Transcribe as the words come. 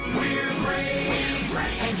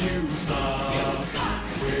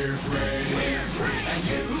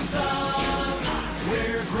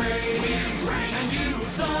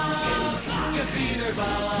You see, there's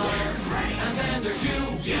us, and then there's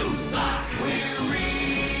you suck. We're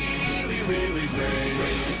really, really great.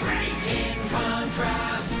 In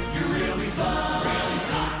contrast, you really suck.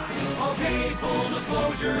 Okay, full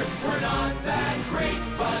disclosure, we're not that great,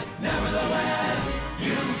 but nevertheless,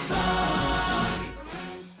 you suck.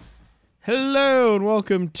 Hello and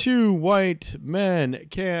welcome to White Men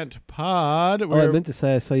Can't Pod. Oh, I meant to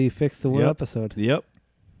say I saw you fix the one episode. Yep.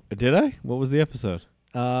 Did I? What was the episode?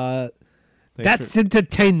 That's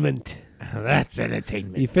entertainment. That's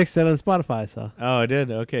entertainment. You fixed that on Spotify, I saw. Oh, I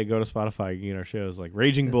did? Okay, go to Spotify. You can get our shows like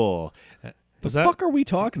Raging Bull. The fuck are we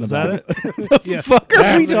talking Was about? that it? The fuck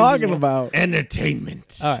are we talking about?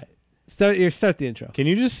 Entertainment. All right. Start the intro. Can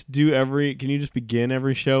you just begin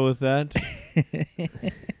every show with that?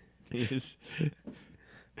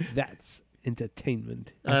 That's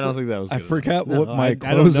entertainment. I don't think that was good I forgot No, what I my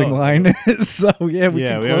don't closing know. line is. So yeah, we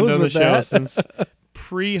yeah, can we haven't close done the with show that. since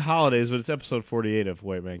pre-holidays, but it's episode 48 of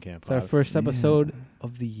White Man Can't It's Pod. our first episode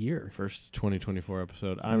of the year. First 2024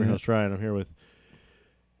 episode. I'm your host Ryan.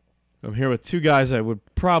 I'm here with two guys I would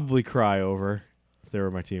probably cry over if they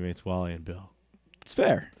were my teammates, Wally and Bill. It's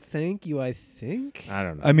fair. Thank you, I think. I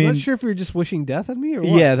don't know. I I'm mean, not sure if you're just wishing death on me or what.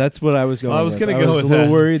 yeah, that's what I was going. I was with. gonna I go was with a little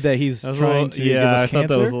that. worried that he's That was trying to give I us thought cancer.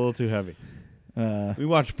 that was a little too heavy. We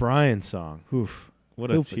watched Brian's song. Oof. What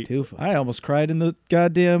Toofa. I almost cried in the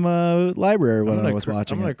goddamn library when I was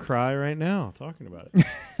watching I'm gonna it. cry right now talking about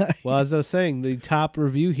it. Well, as I was saying, the top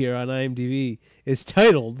review here on IMDb is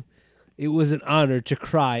titled, "It was an honor to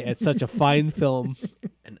cry at such a fine film."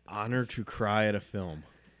 An honor to cry at a film.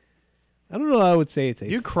 I don't know how I would say it's a...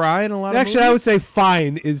 You cry in a lot of Actually, I would movies? say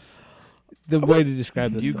fine is the way to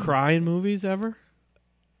describe this Do you film. cry in movies ever?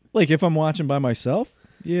 Like if I'm watching by myself,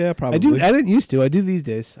 yeah, probably. I do. I didn't used to. I do these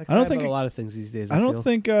days. I don't cry think about I- a lot of things these days. I don't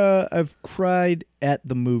think I've cried at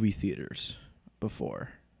the movie theaters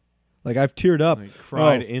before. Like I've teared up. Like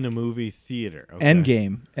cried in a movie theater. Okay.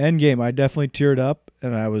 Endgame. I definitely teared up,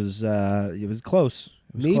 and I was. It was close.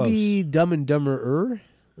 It was Maybe Dumb and Dumber.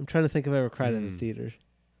 I'm trying to think if I ever cried in the theater. close.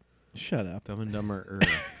 Shut up. Dumb and Dumber.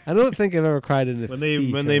 I don't think I've ever cried in the when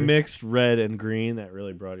theater. they mixed red and green, that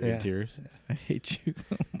really brought you Yeah. to tears. I hate you.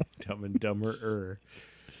 Dumb and Dumber.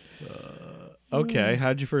 Okay,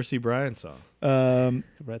 how'd you first see Brian's song?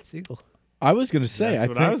 Brett Siegel I was gonna say. That's I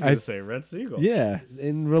what think I was going to say. Red Seagull. Yeah.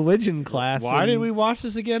 in religion class. Why did we watch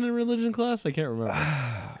this again in religion class? I can't remember.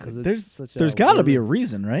 'Cause it's There's such there's got to be a heartwarming-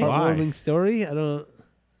 reason, right? Why? heartwarming story. I don't.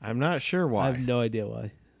 I'm not sure I why. have no idea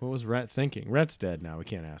why. What was Rhett thinking? Rhett's dead now. We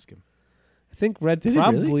can't ask him. I think Red Did he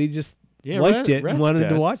probably really? just Yeah, liked it Rhett's and wanted dead.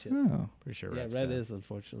 to watch it. Oh, Pretty sure Yeah, Rhett's Red dead. is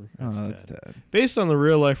unfortunately. that's dead. dead. Based on the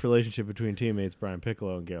real-life relationship between teammates Brian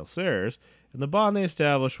Piccolo and Gale Sayers, and the bond they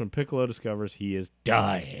establish when Piccolo discovers he is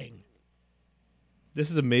dying. This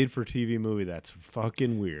is a made-for-TV movie that's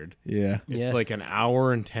fucking weird. Yeah. It's Yeah. like an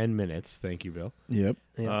hour and 10 minutes. Thank you, Bill. Yep.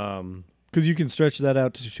 Yeah. Because you can stretch that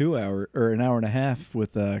out to 2 hour or an hour and a half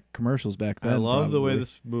with commercials back then. I love the way probably.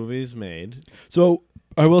 this movie is made. So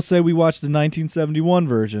I will say we watched the 1971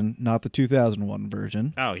 version, not the 2001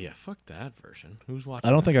 version. Oh, yeah, fuck that version. Who's watching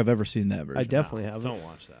I don't that? think I've ever seen that version. I definitely No, haven't. Don't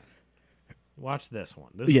watch that. Watch this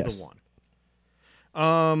one. This Yes. is the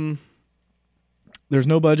one. There's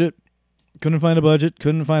no budget. Couldn't find a budget.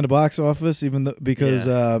 Couldn't find a box office, even though because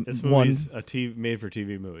this one. movie's a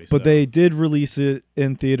made-for-TV movie. But so- they did release it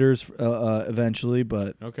in theaters eventually,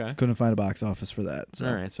 but Okay. couldn't find a box office for that. So.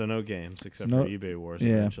 All right, so no games except No- for eBay Wars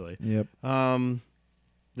Yeah. eventually. Yep.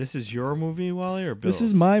 This is your movie, Wally, or Bill's? This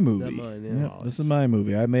is my movie. mine, yeah. Yep, this is my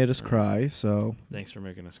movie. I made us cry, so Thanks for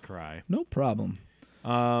making us cry. no problem.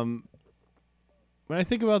 When I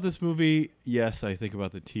think about this movie, yes, I think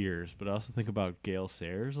about the tears, but I also think about Gale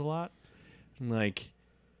Sayers a lot. And like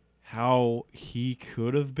how he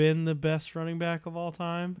could have been the best running back of all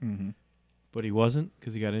time, Mm-hmm. but he wasn't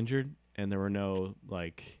because he got injured, and there were no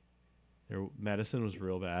medicine was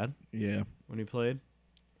real bad Yeah. when he played.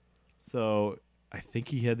 So I think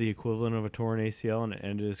he had the equivalent of a torn ACL and it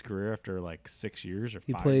ended his career after like 6 years or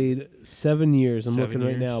He 5 played 7 years. I'm 7 looking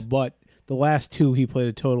right years? now, but the last 2 he played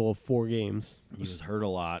a total of 4 games. He was hurt a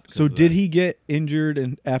lot. 'cause So of did that. he get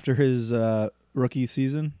injured after his rookie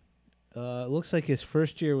season? It looks like his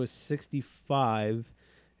first year was 65,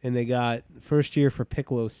 and they got first year for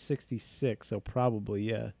Piccolo 66. So probably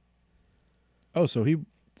yeah. Oh,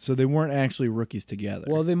 so they weren't actually rookies together.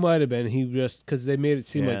 Well, they might have been. He just because they made it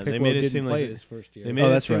seem Yeah, like they Piccolo made it didn't seem play like his first year. They made Oh,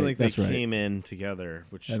 it that's seem right, like that's they right. came in together,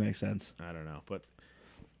 which that makes sense. I don't know, but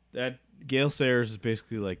that Gale Sayers is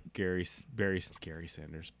basically like Barry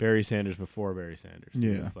Sanders before Barry Sanders.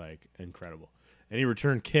 He Yeah. was like incredible, and he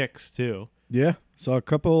returned kicks too. Yeah, saw a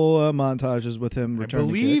couple montages with him I returning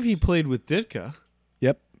believe he kicks. played with Ditka.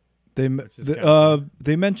 Yep, Which is kinda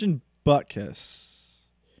they mentioned Butkus.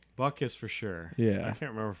 Buckus for sure. Yeah. I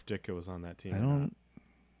can't remember if Ditka was on that team. I or not.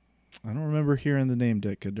 don't remember hearing the name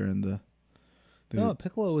Ditka during the No,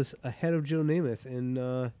 Piccolo was ahead of Joe Namath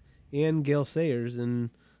and Gail Sayers in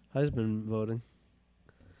Heisman voting.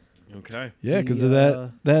 Okay. yeah, because He, of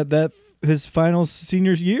that his final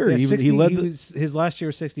senior year. Yeah, he 60 led he the, was, his last year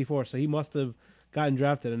was 64, so he must have gotten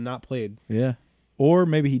drafted and not played. yeah. Or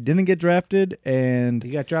maybe he didn't get drafted and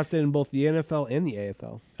He got drafted in both the NFL and the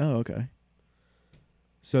AFL. oh, okay.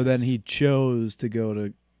 So then he chose to go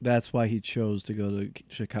to. That's why he chose to go to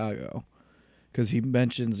Chicago, because he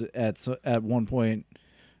mentions at one point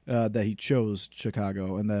that he chose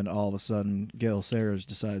Chicago, and then all of a sudden Gale Sayers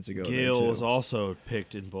decides to go there Gale too. was also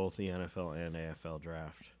picked in both the NFL and AFL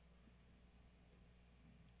draft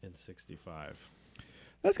in 65.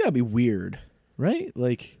 That's gotta be weird, right?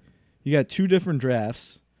 Like, you got two different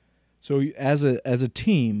drafts. So as a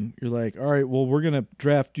team, you're like, all right, well, we're gonna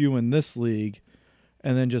draft you in this league,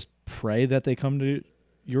 and then just pray that they come to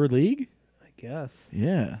your league. I guess.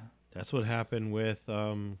 Yeah. That's what happened with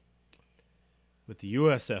the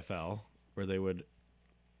USFL, where they would,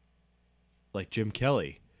 like Jim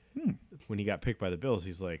Kelly, when he got picked by the Bills,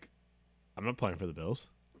 he's like, I'm not playing for the Bills.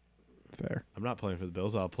 Fair. I'm not playing for the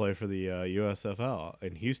Bills. I'll play for the USFL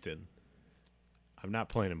in Houston. I'm not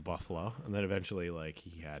playing in Buffalo. And then eventually, like,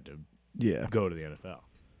 he had to Yeah. go to the NFL.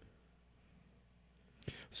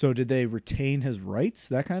 So did they retain his rights,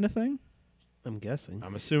 that kind of thing? I'm guessing.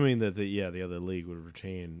 I'm assuming that the other league would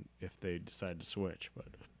retain if they decide to switch, but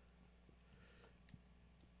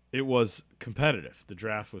it was competitive. The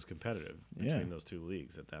draft was competitive between Yeah. those two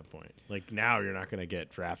leagues at that point. Like, now you're not going to get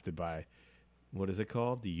drafted by, what is it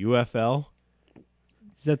called? The UFL?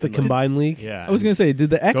 Is that the Did- combined league? Yeah. I was gonna say, did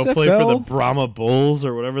the go play for the XFL? Brahma Bulls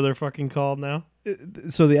or whatever they're fucking called now.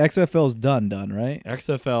 So the XFL's done, right?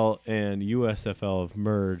 XFL and USFL have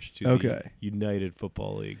merged to Okay. the United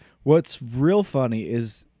Football League. What's real funny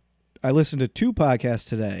is I listened to two podcasts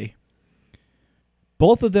today.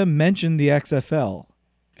 Both of them mentioned the XFL,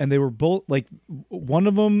 and they were both like, one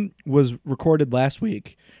of them was recorded last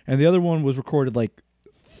week, and the other one was recorded like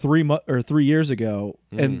 3 years ago,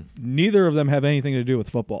 and neither of them have anything to do with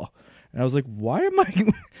football. And I was like, why am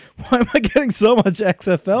I getting so much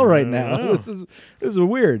XFL right I don't now? know. This is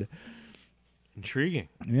weird. Intriguing.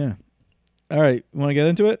 Yeah. All right, want to get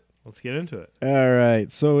into it? Let's get into it. All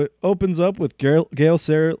right. So it opens up with Gale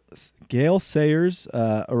Sayers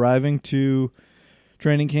arriving to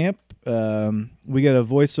training camp. We get a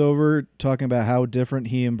voiceover talking about how different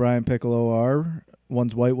he and Brian Piccolo are.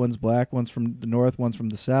 One's white, one's black, one's from the north, one's from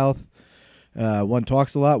the south. One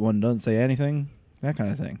talks a lot, one doesn't say anything, that kind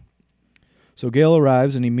of thing. So Gale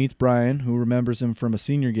arrives and he meets Brian, who remembers him from a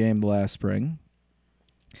senior game last spring.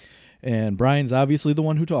 And Brian's obviously the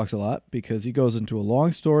one who talks a lot, because he goes into a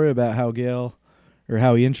long story about how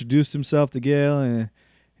he introduced himself to Gale, and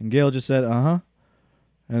Gale just said, uh-huh.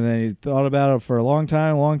 And then he thought about it for a long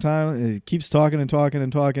time, and he keeps talking,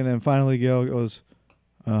 and finally Gale goes,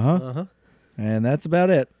 uh-huh. Uh-huh. And that's about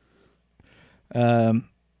it.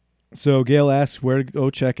 So Gale asks where to go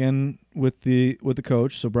check in with the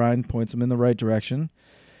coach, so Brian points him in the right direction.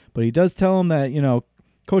 But he does tell him that,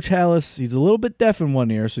 Coach Hallis, he's a little bit deaf in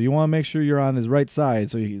one ear, so you want to make sure you're on his right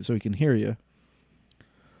side so he can hear you.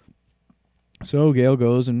 So Gale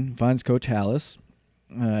goes and finds Coach Hallis.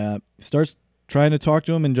 Starts trying to talk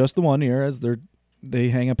to him in just the one ear as they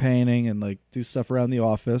hang a painting and like do stuff around the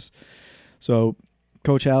office. So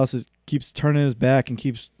Coach Hallis keeps turning his back and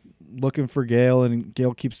keeps looking for Gale, and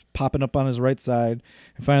Gale keeps popping up on his right side,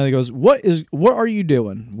 and finally goes, what are you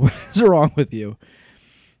doing? What is wrong with you?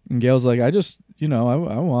 And Gale's like, I just, I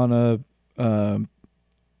want to,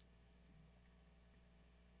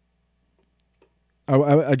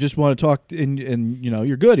 I just want to talk in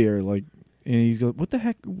your good ear, like, and he's go, what the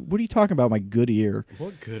heck? What are you talking about, my good ear?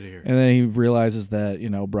 What good ear? And then he realizes that,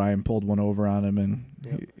 Brian pulled one over on him,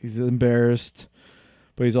 and he's embarrassed,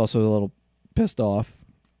 but he's also a little pissed off.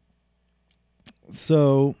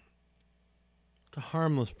 So, It's a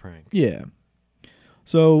harmless prank. yeah.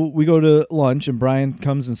 So we go to lunch, and Brian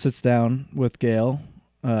comes and sits down with Gale.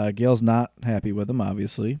 Gale's not happy with him,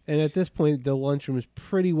 obviously. And at this point, the lunchroom is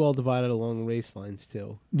pretty well divided along race lines,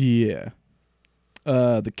 too. Yeah.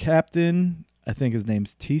 The captain, I think his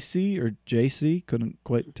name's TC or JC, couldn't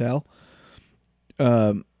quite tell,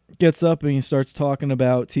 gets up and he starts talking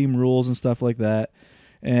about team rules and stuff like that.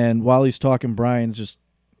 And while he's talking, Brian's just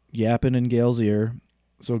yapping in Gale's ear.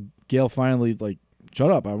 So Gale finally, like,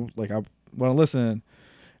 shut up. I want to listen.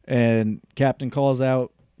 And Captain calls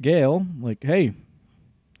out Gale, like, hey,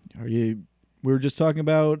 we were just talking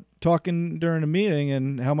about talking during a meeting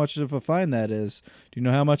and how much of a fine that is. Do you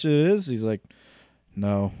know how much it is? He's like,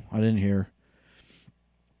 no, I didn't hear.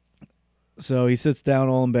 So he sits down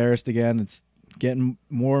all embarrassed again. It's getting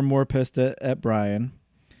more and more pissed at Brian.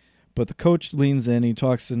 But the coach leans in. He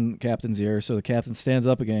talks in the captain's ear. So the captain stands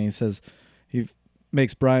up again. He says he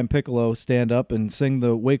makes Brian Piccolo stand up and sing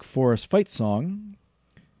the Wake Forest fight song.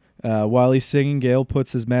 While he's singing, Gale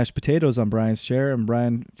puts his mashed potatoes on Brian's chair, and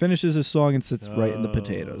Brian finishes his song and sits right in the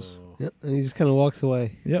potatoes. Yep, and he just kind of walks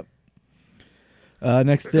away. Yep.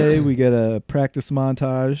 Next day, we get a practice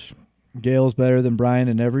montage. Gale's better than Brian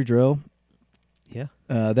in every drill. Yeah.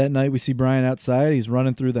 That night, we see Brian outside. He's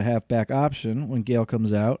running through the halfback option when Gale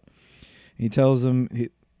comes out. He tells him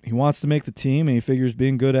he wants to make the team, and he figures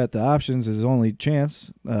being good at the options is his only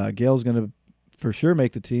chance. Gale's going to for sure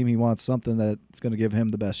make the team. He wants something that's going to give him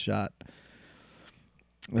the best shot.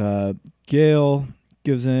 Gale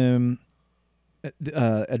gives him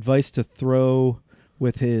advice to throw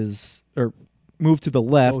with his or move to the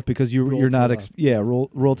left because you're not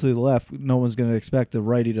roll to the left. No one's going to expect the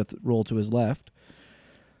righty to roll to his left.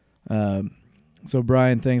 So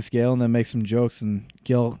Brian thanks Gale and then makes some jokes, and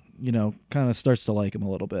Gale, kind of starts to like him a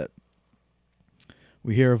little bit.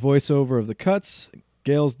 We hear a voiceover of the cuts.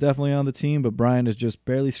 Gale's definitely on the team, but Brian is just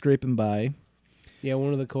barely scraping by. Yeah,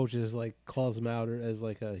 one of the coaches calls him out as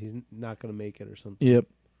he's not going to make it or something.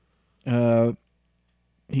 Yep.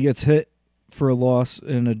 He gets hit for a loss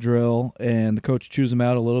in a drill, and the coach chews him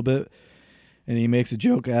out a little bit, and he makes a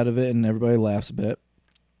joke out of it, and everybody laughs a bit.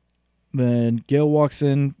 Then Gale walks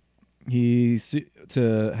in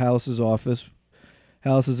to Hallis's office.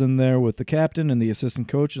 Hallis is in there with the captain and the assistant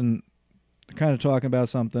coach, and they're kind of talking about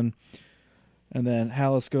something. And then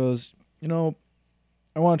Hallis goes, I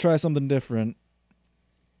want to try something different.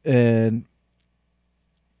 And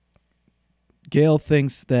Gale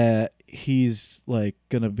thinks that he's going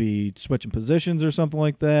to be switching positions or something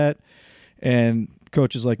like that. And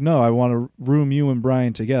coach is like, no, I want to room you and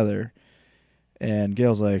Brian together. And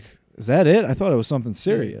Gale's like, is that it? I thought it was something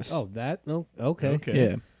serious. Oh, that? No. Okay.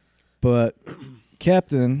 Yeah. But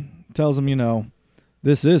captain tells him,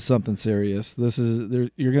 this is something serious.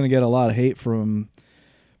 You're going to get a lot of hate from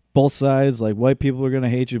both sides. Like, white people are going to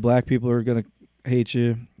hate you. Black people are going to hate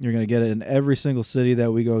you. You're going to get it in every single city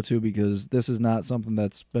that we go to because this is not something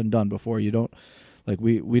that's been done before. You don't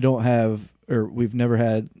we don't have, or we've never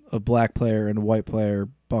had a black player and a white player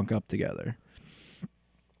bunk up together.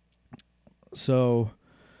 So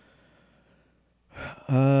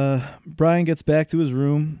Brian gets back to his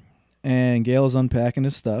room and Gale is unpacking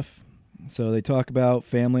his stuff. So they talk about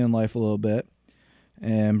family and life a little bit.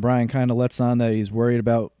 And Brian kind of lets on that he's worried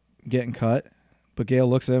about getting cut. But Gale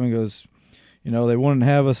looks at him and goes, they wouldn't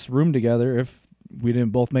have us room together if we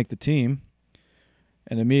didn't both make the team.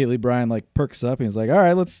 And immediately Brian perks up and he's like, all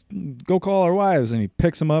right, let's go call our wives. And he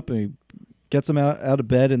picks him up and he gets them out of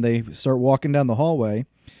bed and they start walking down the hallway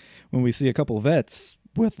when we see a couple of vets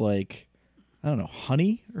with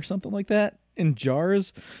honey or something like that in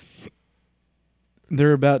jars.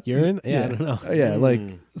 They're about urine. Yeah, I don't know.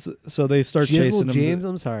 Yeah, so they start Jizzle chasing him. James.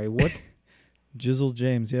 I'm sorry. What? Jizzle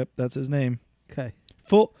James. Yep, that's his name. Okay.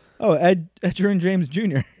 Edgerrin James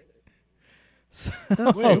Jr. Wait,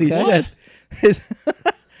 Holy shit!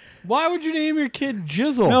 Why would you name your kid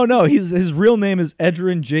Jizzle? No. His real name is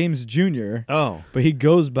Edgerrin James Jr. Oh, but he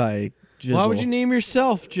goes by Jizzle. Why would you name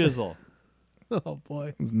yourself Jizzle? Oh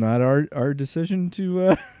boy, it's not our decision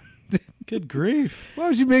to. Good grief! Why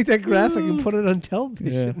would you make that graphic and put it on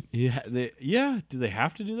television? Yeah. Do they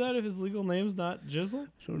have to do that if his legal name's not Jizzle?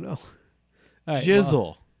 I don't know. All right,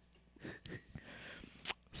 Jizzle.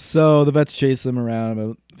 So the vets chase them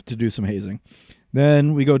around to do some hazing.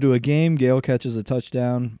 Then we go to a game. Gale catches a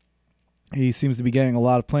touchdown. He seems to be getting a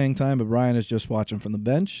lot of playing time, but Brian is just watching from the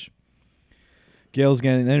bench. Gale's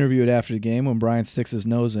getting interviewed after the game when Brian sticks his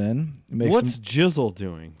nose in. What's Jizzle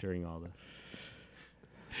doing during all this?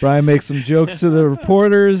 Brian makes some jokes to the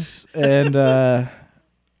reporters, and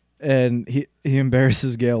he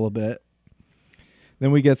embarrasses Gale a bit.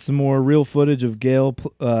 Then we get some more real footage of Gale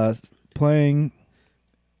playing.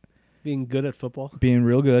 Being good at football. Being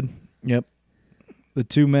real good. Yep. The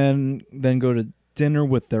two men then go to dinner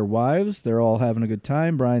with their wives. They're all having a good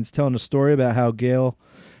time. Brian's telling a story about how Gale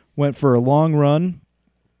went for a long run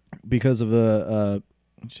because of a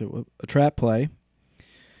trap play.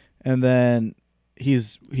 And then he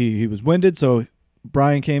was winded, so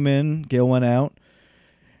Brian came in, Gale went out,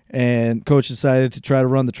 and coach decided to try to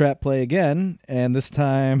run the trap play again, and this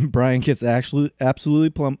time Brian gets absolutely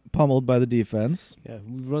pummeled by the defense. Yeah,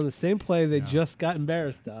 we run the same play they just got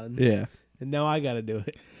embarrassed on. Yeah. And now I got to do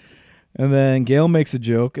it. And then Gail makes a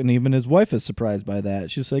joke, and even his wife is surprised by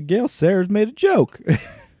that. She said, Gail Sayers made a joke.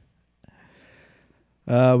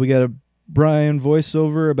 We got a Brian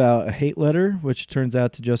voiceover about a hate letter, which turns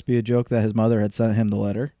out to just be a joke that his mother had sent him the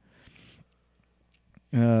letter.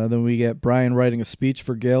 Then we get Brian writing a speech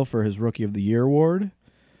for Gail for his Rookie of the Year award.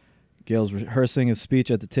 Gail's rehearsing his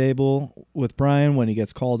speech at the table with Brian when he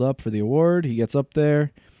gets called up for the award. He gets up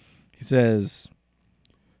there. He says,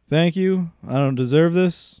 "Thank you. I don't deserve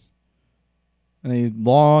this." And he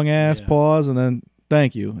long ass pause and then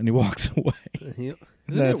 "Thank you," and he walks away. Yep.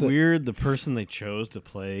 Isn't it weird the person they chose to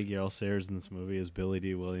play Gail Sayers in this movie is Billy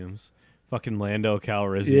D. Williams? Fucking Lando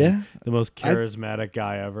Calrissian. Yeah. The most charismatic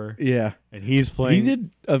guy ever. Yeah. And he's playing He did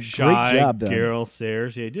a shy great job, though. Gail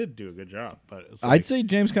Sayers. Yeah, he did do a good job. But it's I'd say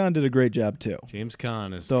James Caan did a great job, too. James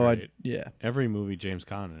Caan is So great. yeah. Every movie James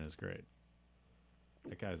Caan in is great.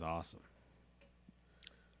 That guy's awesome.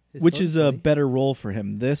 His Which son's is a funny. better role for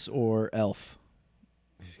him, this or Elf?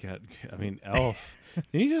 He's got, I mean, Elf.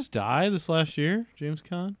 Did he just die this last year, James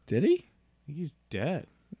Caan? Did he? I think he's dead.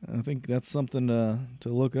 I think that's something to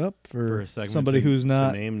look up for a segment somebody to- who's to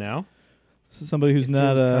not name now. somebody who's If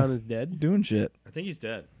not James Caan is dead. doing shit. I think he's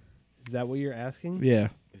dead. Is that what you're asking? Yeah.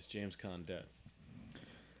 Is James Caan dead?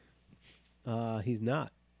 He's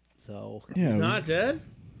not. So. Yeah. He's it was- not dead?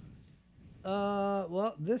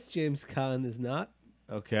 Well, this James Caan is not.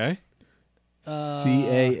 Okay.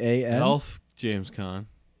 CAAN. Elf James Caan.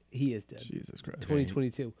 He is dead. Jesus Christ.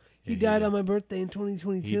 2022. He Yeah, died did. on my birthday in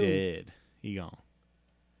 2022. He did. He gone.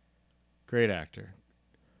 Great actor.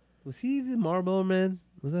 Was he the Marlboro Man?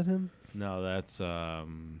 Was that him? No, that's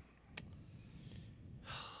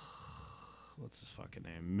what's his fucking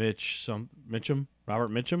name? Mitchum? Robert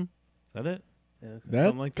Mitchum? Is that it? Yeah, okay. That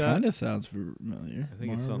Something like that? kind of sounds familiar. I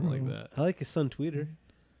think it's something like that. I like his son Tweeter.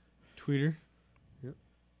 Tweeter? Yep.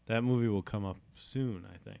 That movie will come up soon,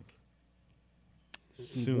 I think.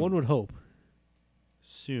 Soon. One would hope.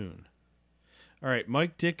 Soon. All right,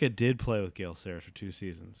 Mike Ditka did play with Gail Sayers for 2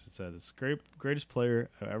 seasons. It said, it's the greatest player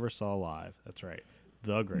I ever saw live. That's right.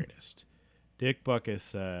 The greatest. Dick Buckus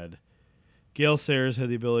said, Gail Sayers had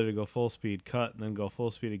the ability to go full speed, cut, and then go full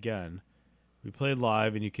speed again. We played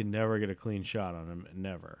live, and you can never get a clean shot on him.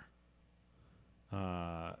 Never.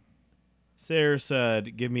 Sayers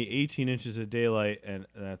said, give me 18 inches of daylight, and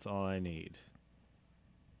that's all I need.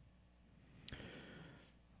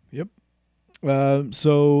 Yep.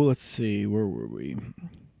 So let's see, where were we?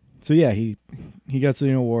 So yeah, he gets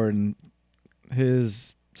the award, and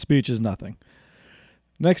his speech is nothing.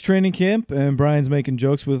 Next training camp, and Brian's making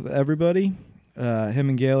jokes with everybody. Him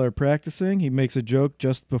and Gail are practicing. He makes a joke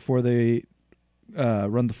just before they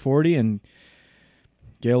run the 40, and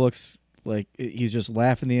Gail looks like he's just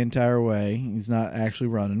laughing the entire way. He's not actually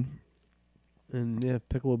running. And yeah,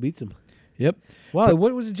 Piccolo beats him. Yep. Wow,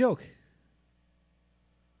 what was a joke?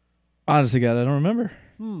 Honestly, God, I don't remember.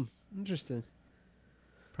 Interesting.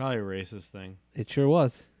 Probably a racist thing. It sure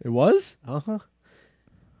was. It was? Uh-huh.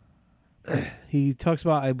 He talks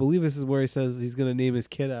about, I believe this is where he says he's going to name his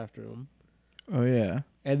kid after him. Oh, yeah.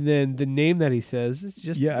 And then the name that he says is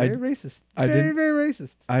just Yeah, very racist. I very, didn't- very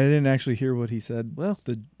racist. I didn't actually hear what he said. Well,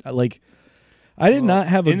 I did not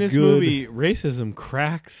have a in this good... movie, racism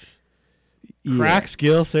cracks Yeah.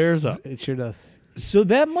 Gail Sayers up. it sure does. So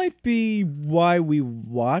that might be why we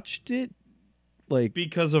watched it, like,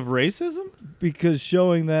 Because of racism? because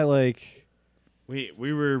showing that, like, We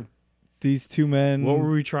were. these two men... What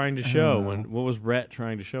were we trying to show? know. What was Rhett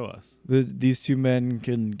trying to show us? These two men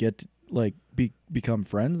can get, to, like, become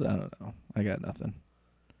friends? I don't know. I got nothing.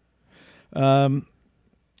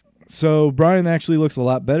 So Brian actually looks a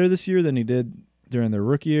lot better this year than he did during their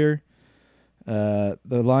rookie year. The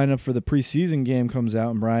lineup for the preseason game comes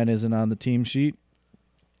out, and Brian isn't on the team sheet.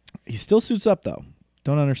 He still suits up, though.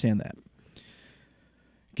 Don't understand that.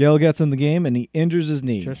 Gale gets in the game, and he injures his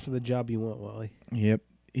knee. Just for the job you want, Wally. Yep.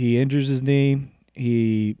 He injures his knee.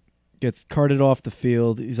 He gets carted off the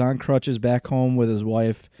field. He's on crutches back home with his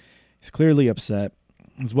wife. He's clearly upset.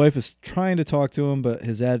 His wife is trying to talk to him, but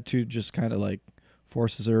his attitude just kind of like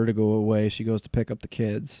forces her to go away. She goes to pick up the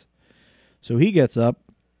kids. So he gets up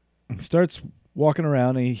and starts walking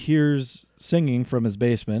around, and he hears singing from his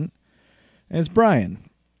basement. And it's Brian.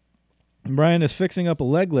 And Brian is fixing up a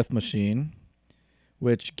leg lift machine,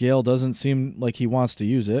 which Gale doesn't seem like he wants to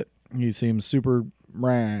use it. He seems super,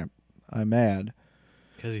 I'm mad.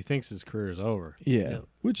 Because he thinks his career is over. Yeah. Yeah.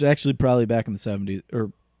 Which actually probably back in the 70s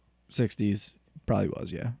or 60s probably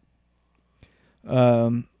was, yeah.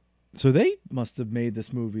 So they must have made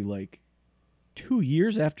this movie like 2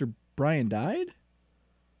 years after Brian died?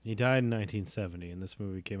 He died in 1970, and this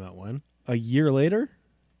movie came out when? A year later?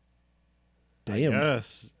 I Damn.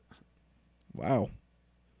 guess. Wow.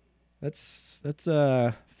 That's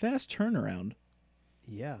a fast turnaround.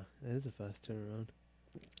 Yeah, that is a fast turnaround.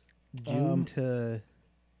 June Um, to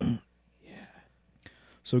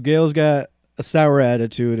So Gail's got a sour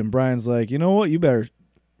attitude, and Brian's like, you know what? You better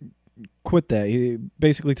quit that. He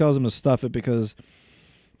basically tells him to stuff it because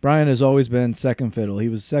Brian has always been second fiddle. He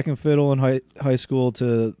was second fiddle in high school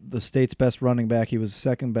to the state's best running back. He was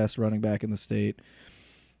second best running back in the state.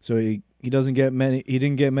 So he doesn't get many. He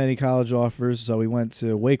didn't get many college offers, so he went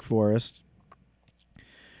to Wake Forest.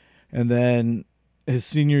 And then his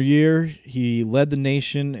senior year, he led the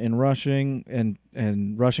nation in rushing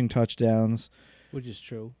and rushing touchdowns. which is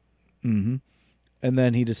true. Mm-hmm. And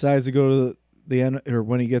then he decides to go to or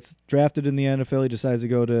when he gets drafted in the NFL, he decides to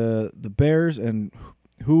go to the Bears, and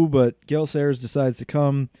who but Gale Sayers decides to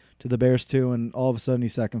come to the Bears too, and all of a sudden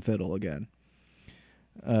he's second fiddle again.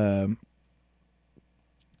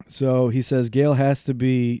 So he says Gale has to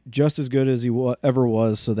be just as good as he ever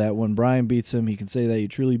was, so that when Brian beats him, he can say that he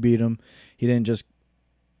truly beat him. He didn't just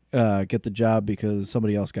get the job because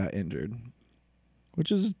somebody else got injured,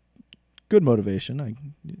 which is good motivation.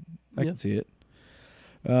 I can see it.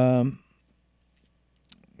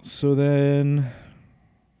 So then,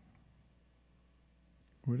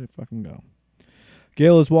 where did I fucking go?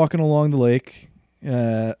 Gale is walking along the lake,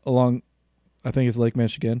 I think it's Lake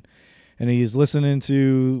Michigan, and he's listening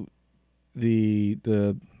to the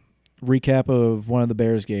recap of one of the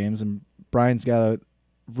Bears games, and Brian's got a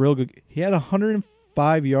real good. He had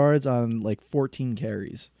 105 yards on like 14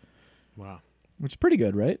 carries, Wow, which is pretty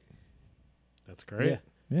good, right? that's great.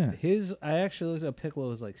 Yeah. Yeah. I actually looked up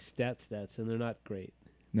Piccolo's like stats, and they're not great.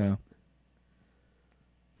 No.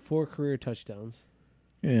 4 career touchdowns,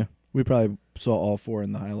 Yeah. We probably saw all 4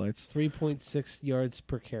 in the highlights. 3.6 yards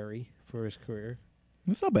per carry for his career.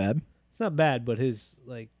 That's not bad. It's not bad, but it's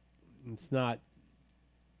not.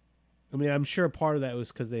 I mean, I'm sure part of that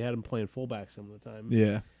was because they had him playing fullback some of the time.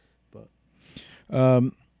 Yeah. But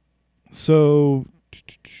So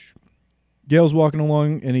Gale's walking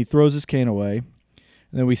along and he throws his cane away.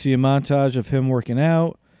 And then we see a montage of him working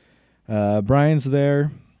out. Brian's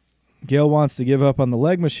there. Gale wants to give up on the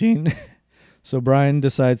leg machine. So Brian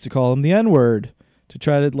decides to call him the N-word to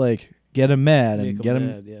try to like get him mad make and him get him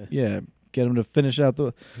mad, yeah. get him to finish out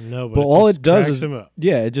the No, But all just it does cracks is- him up.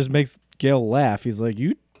 it just makes Gale laugh. He's like,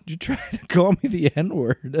 you try to call me the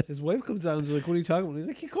N-word. His wife comes out and is like, "What are you talking about?" He's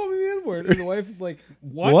like, "He called me the N-word." And the wife is like,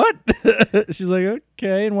 "What?" What? She's like,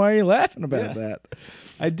 okay, and why are you laughing about Yeah. that?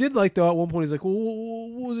 I did like though. At one point, he's like, "Well,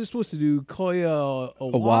 what was I supposed to do? Call you a A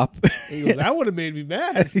wop. And he goes, "That would have made me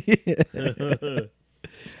mad."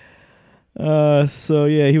 So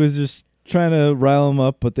yeah, he was just trying to rile him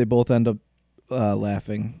up, but they both end up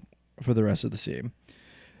laughing for the rest of the scene.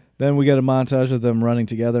 Then we get a montage of them running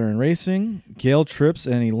together and racing. Gale trips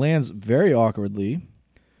and he lands very awkwardly,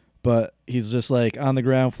 but he's just like on the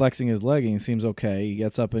ground flexing his leg and he seems okay. He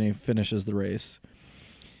gets up and he finishes the race.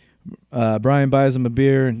 Brian buys him a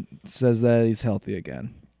beer and says that he's healthy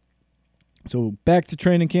again. So back to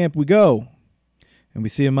training camp we go. And we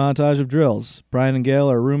see a montage of drills. Brian and Gale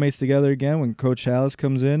are roommates together again when Coach Hallis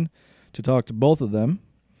comes in to talk to both of them.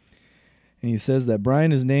 And he says that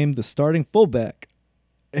Brian is named the starting fullback.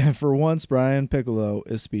 And for once, Brian Piccolo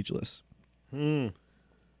is speechless. Then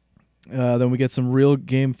we get some real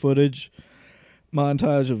game footage.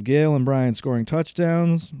 Montage of Gale and Brian scoring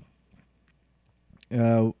touchdowns.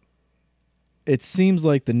 It seems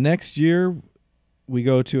like the next year we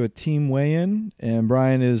go to a team weigh-in, and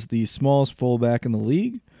Brian is the smallest fullback in the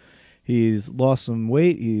league. He's lost some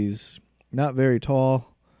weight. He's not very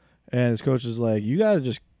tall. And his coach is like, you got to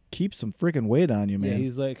just keep some freaking weight on you, man. Yeah,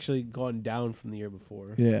 he's actually gone down from the year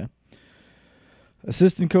before. Yeah.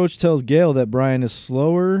 Assistant coach tells Gale that Brian is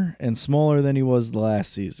slower and smaller than he was the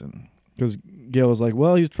last season. Because Gale was like,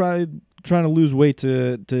 well, he's trying to lose weight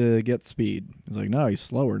to get speed. He's like, no, he's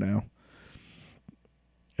slower now.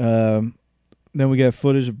 Then we get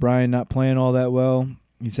footage of Brian not playing all that well.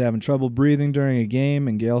 He's having trouble breathing during a game,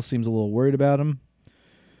 and Gale seems a little worried about him.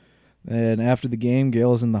 And after the game,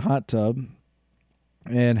 Gale is in the hot tub.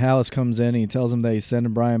 And Hallis comes in and he tells him that he's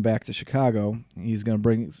sending Brian back to Chicago. He's going to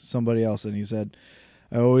bring somebody else in. He said,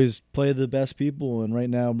 I always play the best people, and right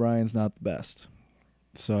now Brian's not the best.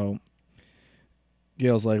 So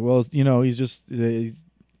Gale's like, well, he's just,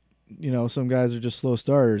 some guys are just slow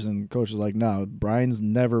starters. And coach is like, no, Brian's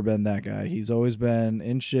never been that guy. He's always been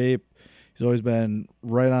in shape. He's always been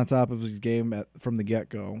right on top of his game from the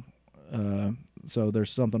get-go. So there's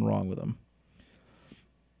something wrong with him.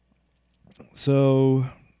 So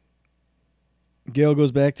Gale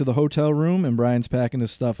goes back to the hotel room and Brian's packing his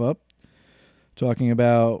stuff up, talking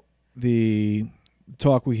about the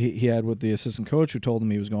talk he had with the assistant coach who told him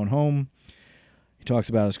he was going home. He talks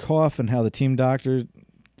about his cough and how the team doctor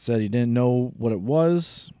said he didn't know what it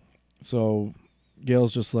was. So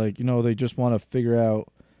Gail's just like, they just want to figure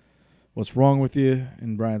out what's wrong with you.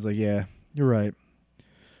 And Brian's like, yeah, you're right.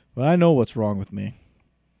 But I know what's wrong with me.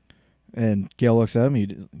 And Gail looks at him.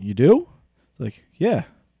 You do? It's like, yeah,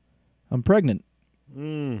 I'm pregnant.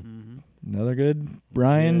 Another good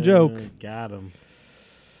Brian joke. Got him.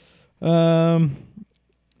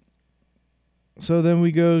 So then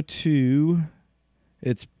we go to,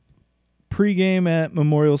 it's pregame at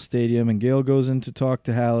Memorial Stadium, and Gail goes in to talk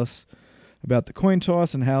to Hallis about the coin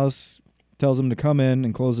toss, and Hallis tells him to come in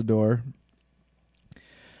and close the door.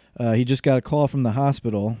 He just got a call from the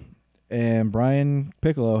hospital, and Brian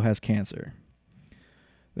Piccolo has cancer.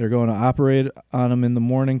 They're going to operate on him in the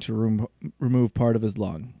morning to remove part of his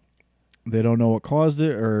lung. They don't know what caused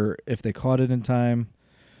it or if they caught it in time,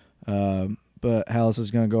 but Hallis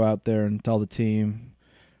is going to go out there and tell the team.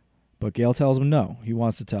 But Gail tells him no. He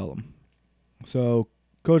wants to tell them. So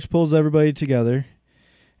Coach pulls everybody together,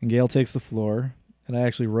 and Gail takes the floor. And I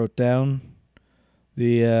actually wrote down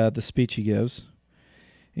the speech he gives.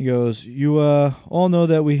 He goes, "You all know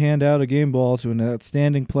that we hand out a game ball to an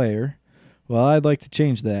outstanding player. Well, I'd like to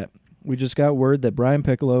change that. We just got word that Brian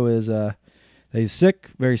Piccolo is that he's sick,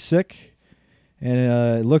 very sick, and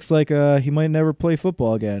it looks like he might never play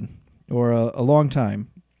football again, or a long time.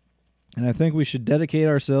 And I think we should dedicate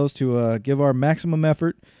ourselves to give our maximum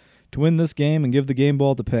effort to win this game and give the game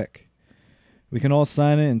ball to Pick. We can all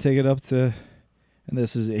sign it and take it up to..." And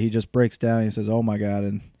he just breaks down. He says, "Oh my God,"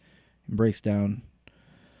 and breaks down.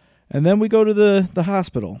 And then we go to the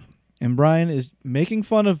hospital, and Brian is making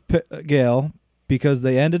fun of Gail because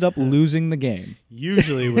they ended up losing the game.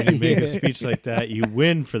 Usually when you make a speech like that, you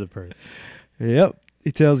win for the person. Yep.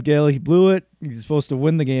 He tells Gail he blew it. He's supposed to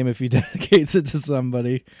win the game if he dedicates it to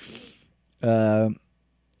somebody. And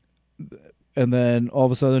then all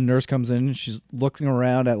of a sudden, a nurse comes in, and she's looking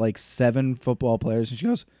around at like 7 football players, and she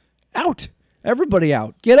goes, "Out! Everybody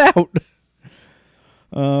out! Get out!"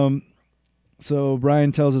 So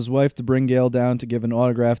Brian tells his wife to bring Gail down to give an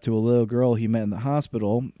autograph to a little girl he met in the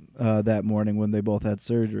hospital that morning when they both had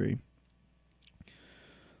surgery.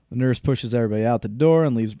 The nurse pushes everybody out the door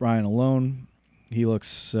and leaves Brian alone. He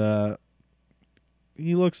looks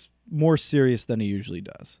more serious than he usually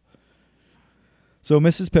does. So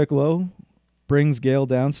Mrs. Piccolo brings Gail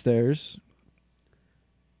downstairs.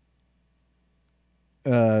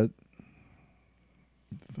 Got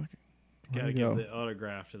to give the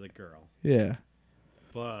autograph to the girl. Yeah.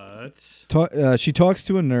 But she talks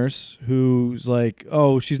to a nurse who's like,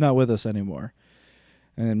 "Oh, she's not with us anymore."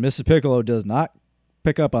 And Mrs. Piccolo does not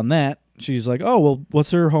pick up on that. She's like, "Oh, well,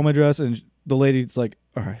 what's her home address?" And the lady's like,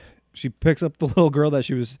 "All right." She picks up the little girl that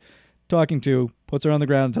she was talking to, puts her on the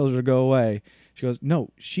ground, and tells her to go away. She goes,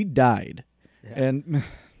 "No, she died." Yeah. And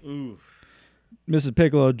Mrs.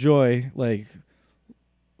 Piccolo, Joy, like,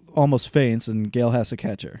 almost faints, and Gail has to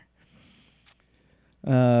catch her.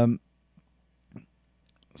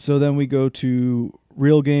 So then we go to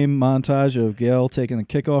real game montage of Gail taking a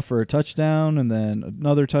kickoff for a touchdown, and then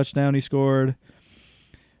another touchdown he scored.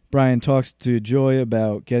 Brian talks to Joy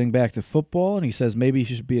about getting back to football, and he says maybe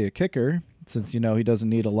he should be a kicker since, he doesn't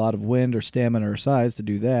need a lot of wind or stamina or size to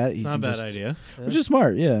do that. It's not a bad idea. Which is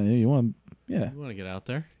smart, yeah. You want to get out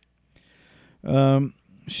there.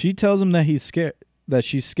 She tells him that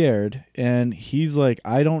she's scared, and he's like,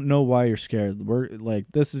 "I don't know why you're scared. We're like,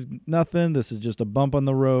 this is nothing. This is just a bump on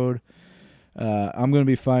the road. I'm going to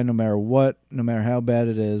be fine no matter what, no matter how bad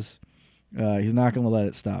it is." He's not going to let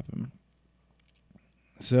it stop him.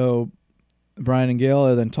 So Brian and Gail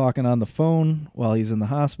are then talking on the phone while he's in the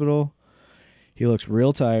hospital. He looks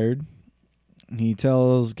real tired. He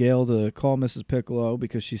tells Gail to call Mrs. Piccolo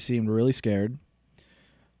because she seemed really scared.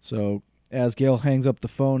 So as Gail hangs up the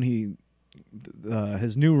phone,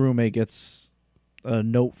 his new roommate gets a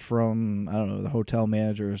note from, I don't know, the hotel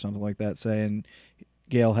manager or something like that saying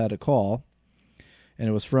Gail had a call, and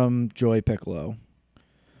it was from Joy Piccolo.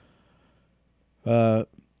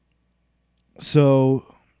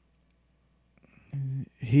 So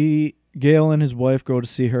Gail and his wife go to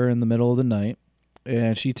see her in the middle of the night,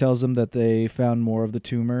 and she tells them that they found more of the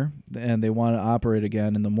tumor and they want to operate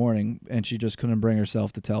again in the morning, and she just couldn't bring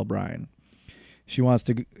herself to tell Brian. She wants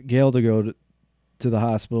Gail to go to the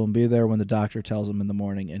hospital and be there when the doctor tells him in the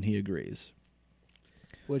morning, and he agrees.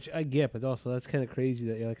 Which I get, but also that's kind of crazy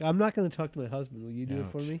that you're like, "I'm not going to talk to my husband. Will you do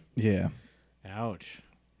it for me?" Yeah. Ouch.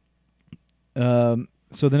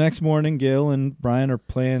 So the next morning, Gail and Brian are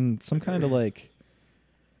playing some kind of like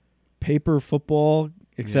paper football,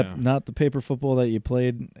 except not the paper football that you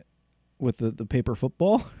played with the paper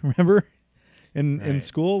football. Remember, in Right.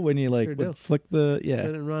 school when you like Sure would do. flick the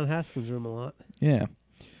Been in Ron Haskins' room a lot. Yeah.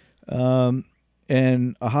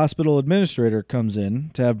 And a hospital administrator comes in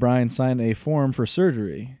to have Brian sign a form for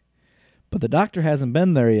surgery. But the doctor hasn't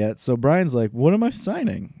been there yet, so Brian's like, "What am I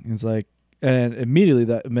signing?" He's like, and immediately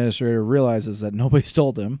that administrator realizes that nobody's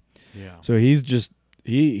told him. Yeah. So he's just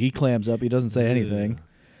he clams up, he doesn't say anything.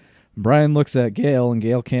 Brian looks at Gail, and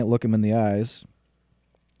Gail can't look him in the eyes.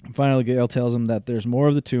 Finally, Gail tells him that there's more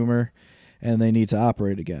of the tumor and they need to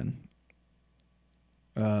operate again.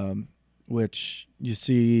 Which you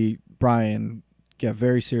see Brian get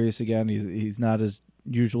very serious again. He's not his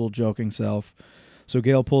usual joking self. So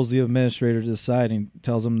Gail pulls the administrator to the side and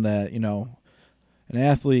tells him that, an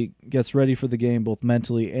athlete gets ready for the game both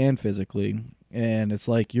mentally and physically. And it's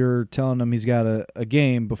like you're telling him he's got a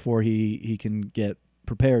game before he can get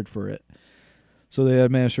prepared for it. So the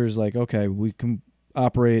administrator's like, okay, we can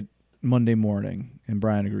operate Monday morning. And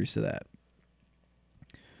Brian agrees to that.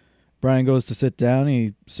 Brian goes to sit down.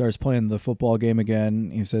 He starts playing the football game again.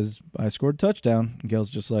 He says, I scored a touchdown. And Gail's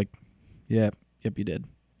just like, yep, you did.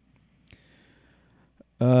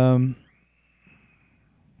 Brian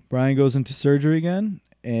goes into surgery again,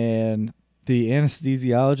 and the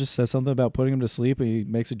anesthesiologist says something about putting him to sleep, and he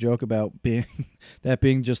makes a joke about being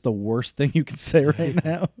just the worst thing you can say right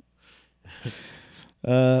now.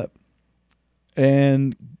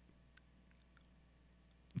 And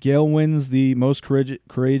Gail wins the most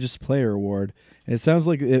courageous player award. And it sounds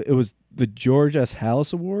like it was the George S.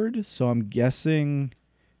 Hallis Award, so I'm guessing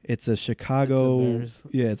it's a Chicago. Bears.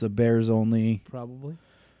 Yeah, it's a Bears only Probably.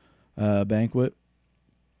 banquet.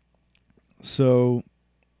 So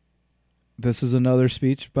this is another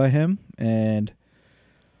speech by him, and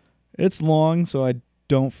it's long, so I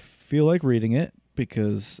don't feel like reading it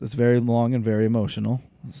because it's very long and very emotional.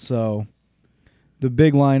 So the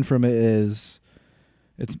big line from it is,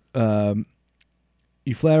 it's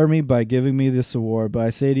you flatter me by giving me this award, but I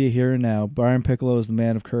say to you here and now, Brian Piccolo is the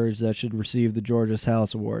man of courage that should receive the George S.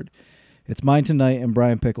 Hallis Award. It's mine tonight and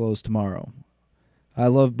Brian Piccolo's tomorrow. I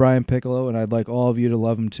love Brian Piccolo, and I'd like all of you to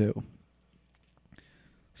love him too.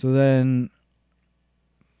 So then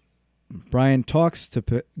Brian talks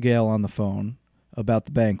to Gail on the phone about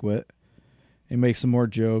the banquet and makes some more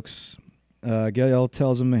jokes. Gail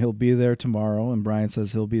tells him he'll be there tomorrow, and Brian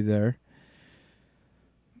says he'll be there.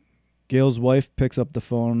 Gail's wife picks up the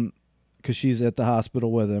phone because she's at the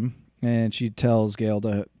hospital with him, and she tells Gail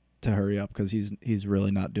to hurry up because he's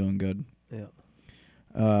really not doing good.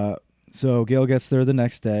 Yeah. So Gail gets there the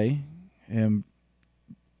next day, and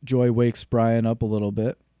Joy wakes Brian up a little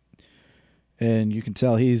bit, and you can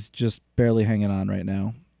tell he's just barely hanging on right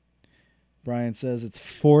now. Brian says it's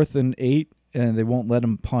 4th and 8, and they won't let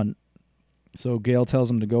him punt. So Gail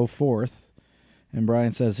tells him to go 4th, and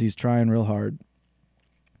Brian says he's trying real hard.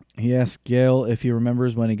 He asks Gail if he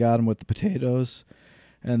remembers when he got him with the potatoes,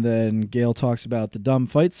 and then Gail talks about the dumb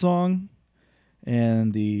fight song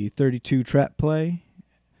and the 32 trap play.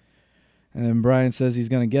 And then Brian says he's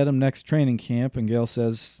going to get him next training camp, and Gail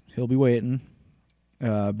says he'll be waiting.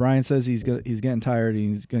 Brian says he's getting tired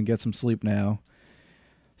and he's going to get some sleep now.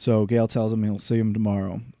 So Gail tells him he'll see him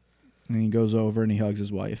tomorrow. And he goes over and he hugs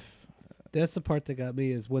his wife. That's the part that got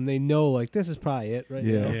me is when they know, like, this is probably it right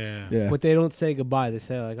Yeah. now. Yeah. But they don't say goodbye. They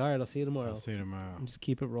say, like, all right, I'll see you tomorrow. I'll see you tomorrow. Just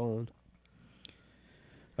keep it rolling.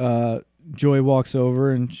 Joy walks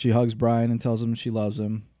over and she hugs Brian and tells him she loves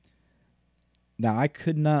him. Now, I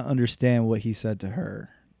could not understand what he said to her.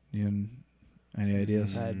 Any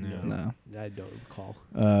ideas? I No. I don't recall.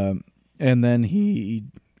 And then he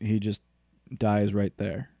just dies right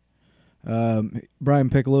there. Brian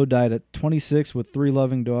Piccolo died at 26 with 3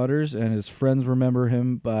 loving daughters, and his friends remember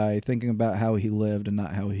him by thinking about how he lived and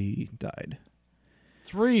not how he died.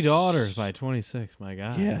 3 daughters by 26. My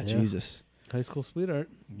God. Yeah, yeah. Jesus. High school sweetheart.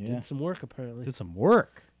 Yeah. Did some work, apparently. Did some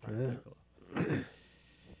work. Yeah.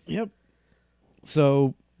 Yep.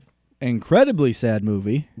 So, incredibly sad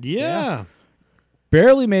movie. Yeah.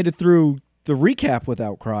 Barely made it through the recap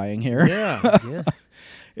without crying here. Yeah. Yeah.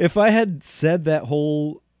 If I had said that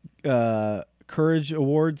whole Courage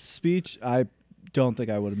Awards speech, I don't think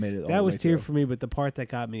I would have made it all That the was way tear through. for me, but the part that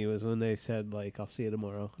got me was when they said, like, I'll see you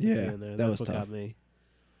tomorrow. at the Yeah, end there. that That's was what tough. got me.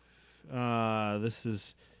 This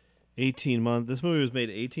is 18 months. This movie was made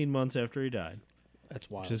 18 months after he died, That's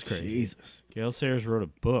wild. which is crazy. Jesus. Gail Sayers wrote a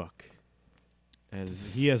book, and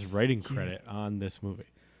he has writing credit on this movie.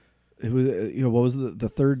 It was, what was the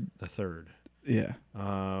third? The third. Yeah.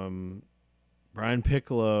 Brian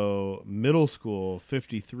Piccolo Middle School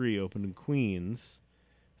 53 opened in Queens.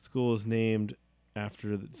 School is named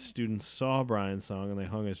after the students saw Brian's song and they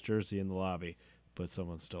hung his jersey in the lobby, but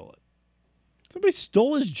someone stole it. Somebody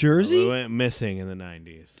stole his jersey? It went missing in the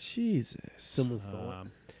 90s. Jesus. Someone stole it.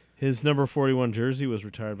 His number 41 jersey was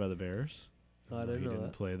retired by the Bears. Oh, I didn't he know didn't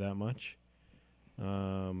that. play that much.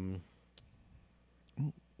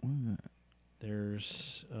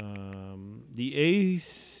 There's the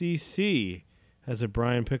ACC has a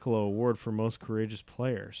Brian Piccolo Award for most courageous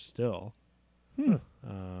player still.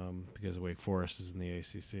 Because Wake Forest is in the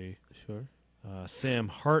ACC. Sure. Sam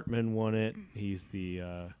Hartman won it. He's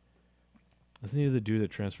the isn't he the dude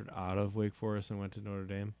that transferred out of Wake Forest and went to Notre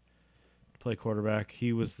Dame to play quarterback?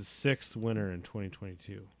 He was the 6th winner in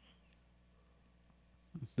 2022.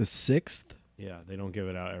 The 6th? Yeah, they don't give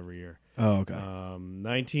it out every year. Oh, okay.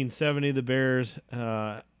 1970, the Bears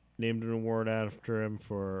named an award after him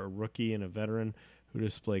for a rookie and a veteran who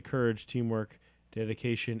display courage, teamwork,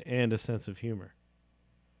 dedication, and a sense of humor.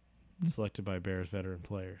 Selected by Bears veteran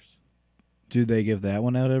players. Do they give that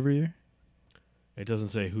one out every year? It doesn't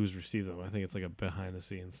say who's received them. I think it's like a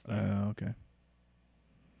behind-the-scenes thing. Oh, okay.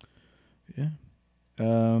 Yeah.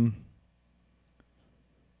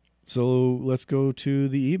 So let's go to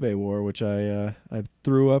the eBay war, which I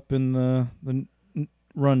threw up in the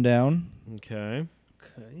rundown. Okay.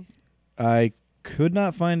 Okay. I could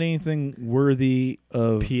not find anything worthy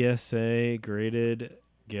of. PSA graded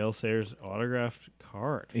Gale Sayers autographed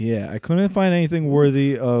card. Yeah, I couldn't find anything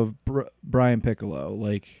worthy of Brian Piccolo.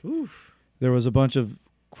 Like, Oof. there was a bunch of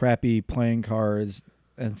crappy playing cards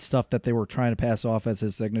and stuff that they were trying to pass off as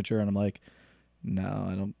his signature, and I'm like, no,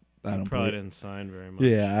 I don't Probably believe. didn't sign very much.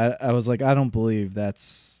 Yeah, I was like, I don't believe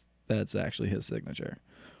that's actually his signature.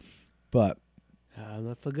 But I'm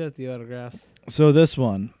not so good at the autographs. so this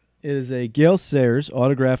one, it is a Gale Sayers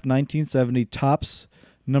autographed 1970 Topps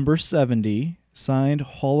number 70 signed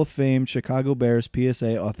Hall of Fame Chicago Bears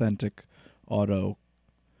PSA authentic auto.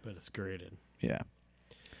 But it's graded. Yeah.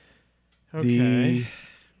 Okay. The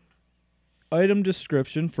item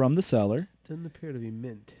description from the seller. Doesn't appear to be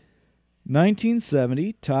mint.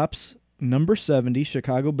 1970 Topps number 70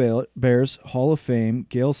 Chicago Bears Hall of Fame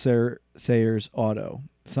Gale Sayers auto.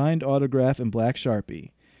 Signed autograph in black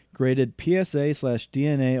Sharpie. Graded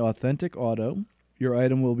PSA/DNA authentic auto. Your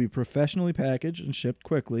item will be professionally packaged and shipped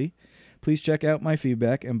quickly. Please check out my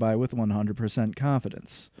feedback and buy with 100%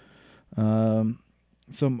 confidence. Some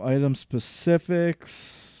item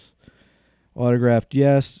specifics. Autographed,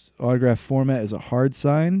 yes. Autograph format is a hard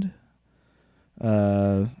signed.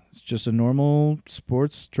 It's just a normal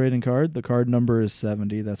sports trading card. The card number is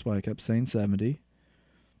 70. That's why I kept saying 70.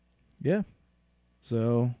 Yeah.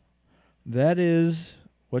 So that is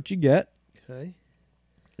what you get. Okay.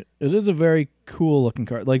 It is a very cool looking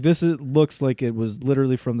card. Like looks like it was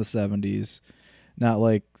literally from the 70s, not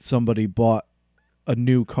like somebody bought a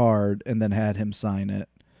new card and then had him sign it.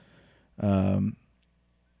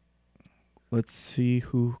 Let's see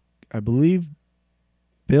who. I believe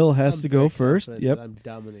Bill has I'm to go very first. confident Yep. that I'm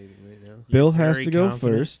dominating right now. Bill has Very to go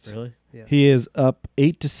confident? first. Really? Yeah. He is up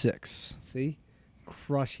 8-6. See?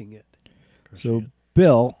 Crushing it. So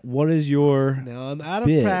Bill, what is your Now I'm out of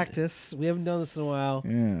Bid. practice. We haven't done this in a while.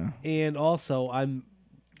 yeah And also, I'm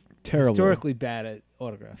terrible? historically bad at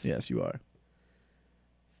autographs. Yes, you are.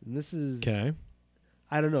 And this is. Okay.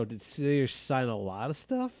 I don't know. Did Sayers sign a lot of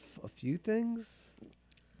stuff? A few things?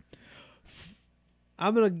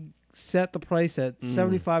 I'm going to set the price at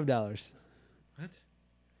 $75.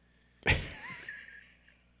 What?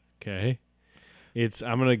 Okay.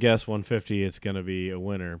 I'm gonna guess 150. It's gonna be a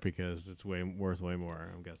winner because it's worth way more.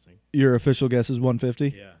 I'm guessing. Your official guess is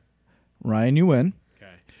 150. Yeah. Ryan, you win.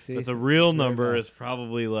 Okay. See? But the real Very number bad. is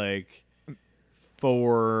probably like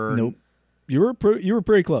 4. Nope. You were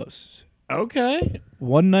pretty close. Okay.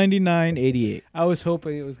 199.88. I was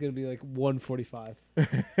hoping it was going to be like 145.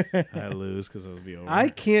 I lose because it'll be over. I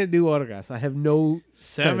can't do autographs. I have no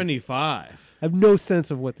sense. 75. I have no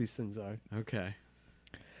sense of what these things are. Okay.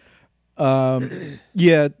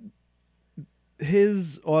 Yeah,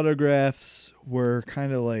 his autographs were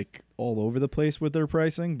kind of like all over the place with their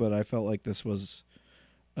pricing, but I felt like this was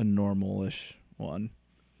a normal-ish one.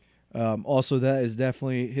 Also, that is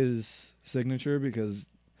definitely his signature because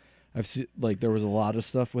I've seen like there was a lot of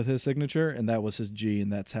stuff with his signature, and that was his G,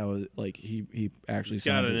 and that's how he actually He's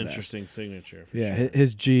got signed an his S. interesting signature. For Yeah, sure.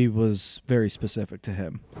 his G was very specific to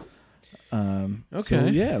him. So,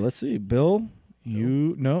 Okay. yeah, let's see. Bill,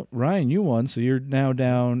 Ryan, you won, so you're now It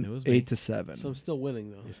down was me. 8-7. So I'm still winning,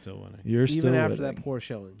 though. You're still winning. You're still Even after winning. that poor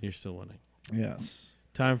showing. You're still winning. Yes.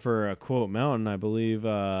 Time for a quote mountain. I believe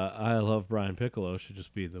I love Brian Piccolo should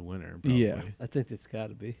just be the winner. Probably. Yeah. I think it's got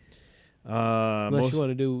to be. Unless Unless you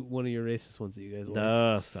want to do one of your racist ones that you guys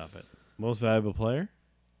like. Stop it. Most valuable player?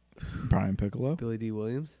 Brian Piccolo. Billy D.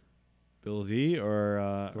 Williams. Bill D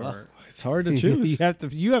or Well, It's hard to choose.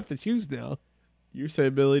 you have to choose now. you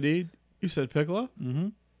said Billy D. You said Piccolo. Mm-hmm.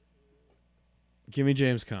 Give me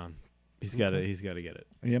James Caan. He's got to. He's got to get it.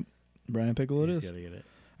 Yep. Brian Piccolo it He's is. got to get it.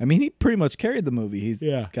 I mean, he pretty much carried the movie. He's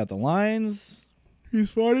Yeah. got the lines.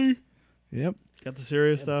 He's funny. Yep. Got the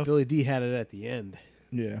serious stuff. Billy D had it at the end.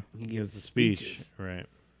 Yeah. He Gives the speech. speeches. Right.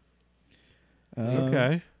 Uh,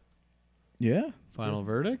 Okay. Yeah. Final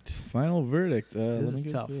verdict. Final verdict. This let me is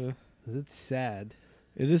get tough. the- It's sad.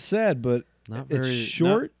 It is sad, but Not It's very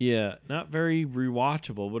short? Not very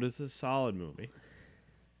rewatchable, but it's a solid movie.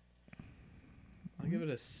 I'll give it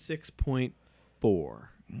a 6.4.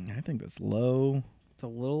 I think that's low. It's a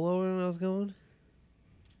little lower than I was going.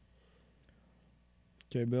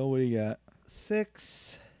 Okay, Bill, what do you got?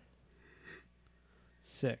 6.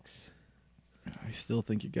 I still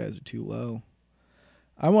think you guys are too low.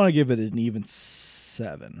 I want to give it an even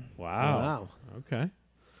 7. Wow. Okay.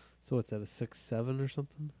 So it's at a 6-7 or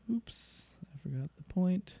something. Oops, I forgot the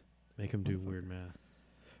point. Make him do weird math.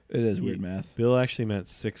 It is Ye- weird math. Bill actually meant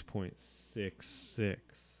 6.66.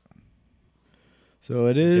 So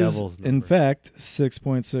it is, Devil's in number. fact,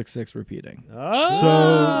 6.66 repeating.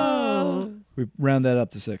 Oh. We round that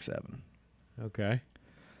up to 6.7. Okay.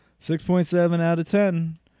 6.7 out of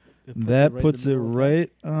 10. That puts it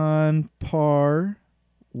right on par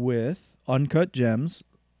with Uncut Gems,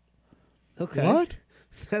 Okay. What?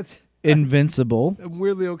 That's. Invincible, I'm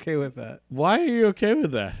weirdly okay with that. Why are you okay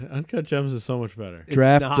with that? Uncut Gems is so much better. It's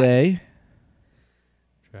Draft not. Day,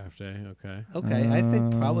 Draft Day. Okay. Okay, I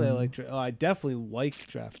think probably I Um, like. I definitely like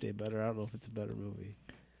Draft Day better. I don't know if it's a better movie.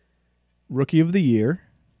 Rookie of the Year.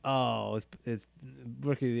 Oh, it's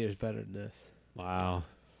Rookie of the Year is better than this. Wow.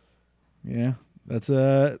 Yeah, that's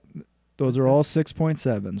those are all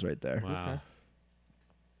 6.7s right there. Wow.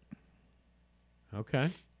 Okay.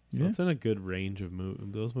 So Yeah. it's in a good range of movies.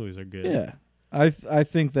 Those movies are good. Yeah, I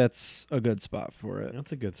think that's a good spot for it.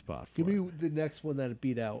 That's a good spot for Give me it. the next one that it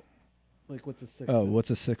beat out. Like what's a 6? Oh, what's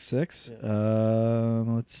a 6.6?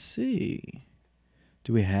 Yeah. Let's see.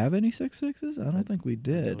 Do we have any 6.6s? I don't think we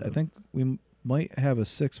did. don't I know. think we might have a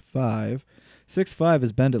 6.5. 6.5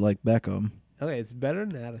 is Bend It Like Beckham. Okay, it's better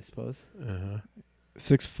than that, I suppose. Uh-huh.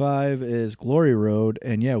 6.5 is Glory Road,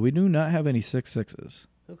 and yeah, we do not have any 6.6s.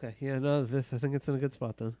 Okay, yeah, no, this I think it's in a good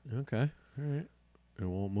spot then. Okay. All right. It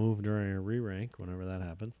won't move during a re-rank whenever that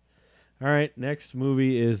happens. All right. Next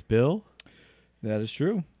movie is Bill. That is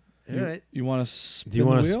true. All right, You want to spin Do you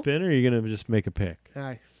want the to wheel? spin or are you going to just make a pick? all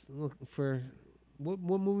right. Look for what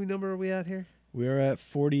movie number are we at here? We are at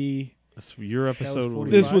 40. Your episode will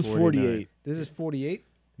be 45. This was 49. 48. This is 48.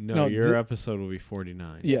 No, No, your thi- episode will be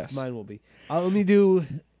 49. Yes. Mine will be. Let me do.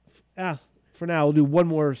 For now, we'll do one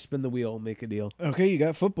more spin the wheel and make a deal. Okay, you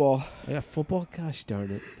got football. I got football. Gosh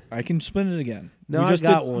darn it! I can spin it again. No, we I just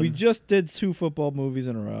got did, one. We just did 2 football movies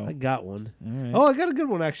in a row. I got one. All right. Oh, I got a good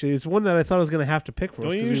one actually. It's one that I thought I was going to have to pick for us.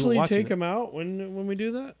 Don't you 'cause we were usually watching take it. them out when we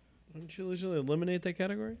do that? Don't you usually eliminate that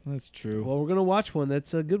category? That's true. Well, we're going to watch one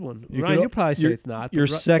that's a good one. You Ryan, could- you'll probably say your- it's not. Your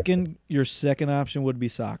but second option would be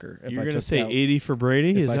soccer. If You're I going to took say out- 80 for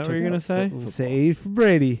Brady? if Is I that what took you're going to out say? we'll say 80 for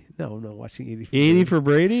Brady. No, I'm not watching 80 for 80 Brady. for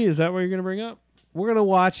Brady? Is that what you're going to bring up? We're going to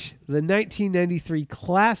watch the 1993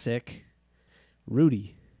 classic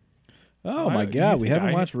Rudy. Oh Why- my you God, we think haven't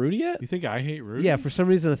I- watched Rudy yet. You think I hate Rudy? Yeah, for some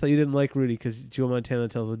reason I thought you didn't like Rudy because Joe Montana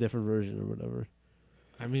tells a different version or whatever.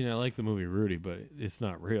 I mean, I like the movie Rudy, but it's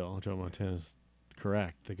not real. Joe Montana's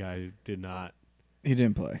correct. The guy did not He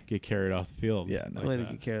didn't play. get carried off the field. Yeah, no. I like didn't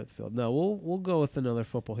that. get carried off the field. No, we'll go with another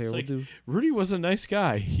football here. It's We'll like- do. Rudy was a nice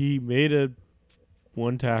guy. He made a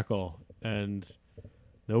one tackle, and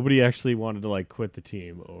nobody actually wanted to like quit the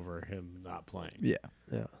team over him not playing. Yeah,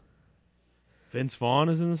 Yeah, Vince Vaughn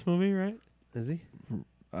is in this movie, right? is he?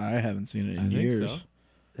 I haven't seen it I in think years. so.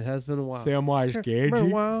 It has been a while. Samwise It's been a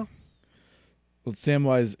while. Well,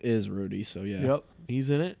 Samwise is Rudy, so yeah. Yep, he's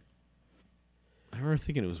in it. I remember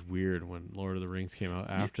thinking it was weird when Lord of the Rings came out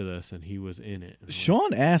after this, and he was in it. And I'm like,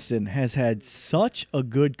 Sean Astin has had such a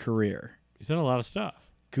good career. he's done a lot of stuff.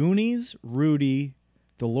 Goonies, Rudy,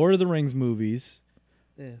 the Lord of the Rings movies.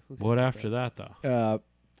 Yeah. What after that, though?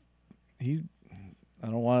 He, I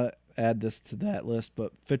don't want to add this to that list,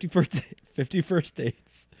 but 51st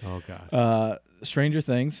Dates, Oh God. Stranger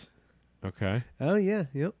Things. Okay. Oh yeah.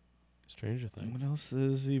 Yep. Stranger Things. What else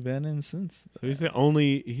has he been in since? So he's the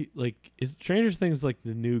only is Stranger Things like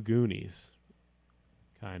the new Goonies,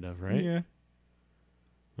 kind of, right? Yeah.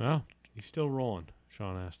 Wow, he's still rolling,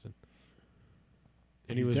 Sean Astin.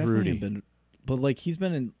 And He's he was definitely Rudy. been, but like he's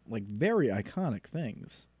been in like very iconic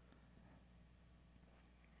things.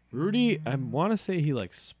 Rudy, I want to say he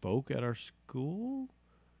like spoke at our school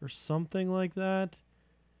or something like that.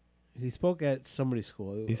 He spoke at somebody's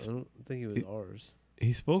school. I He's- don't think it was he- ours.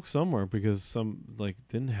 He spoke somewhere because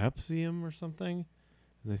didn't Hep see him or something?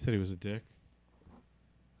 And they said he was a dick.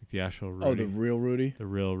 Like the actual Rudy. Oh, the real Rudy. The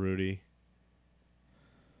real Rudy.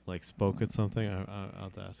 Like spoke at something. I'll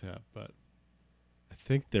have to ask Hep, but I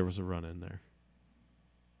think there was a run in there.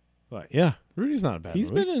 But yeah, Rudy's not a bad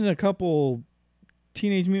He's movie. been in a couple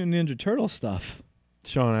Teenage Mutant Ninja Turtle stuff.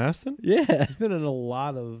 Sean Astin? Yeah. He's been in a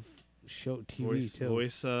lot of show TV too.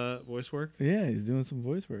 Voice work? Yeah, he's doing some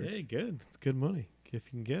voice work. Hey, good. It's good money if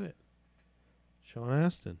you can get it. Sean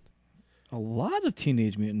Astin. A lot of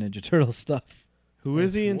Teenage Mutant Ninja Turtle stuff. Who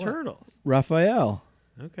is he in What? Turtles? Raphael.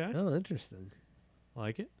 Okay. Oh, interesting.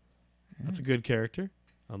 Like it. That's a good character.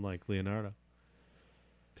 Unlike Leonardo.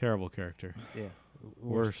 Terrible character. Yeah.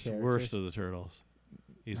 Worst character. of the turtles.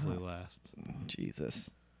 Easily last. Jesus.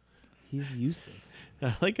 He's useless.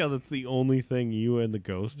 I like how that's the only thing you and the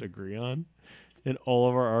ghost agree on in all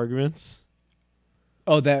of our arguments.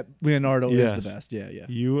 Oh, that Leonardo is Yes. the best. Yeah, yeah.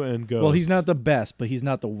 You and ghost. Well, he's not the best, but he's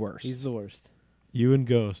not the worst. He's the worst. You and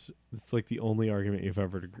ghost. It's like the only argument you've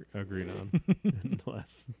ever agreed on in the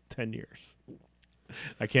last 10 years.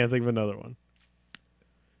 I can't think of another one.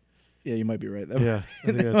 Yeah, you might be right. Yeah,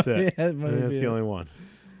 I think that's it. Yeah, it I might think that's be the it. only one.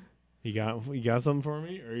 You got something for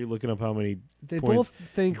me? Or are you looking up how many They points both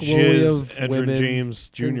think lowly Jizz of Edrin women, James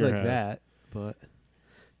Jr. things like has? that, but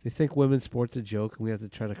they think women's sports a joke, and we have to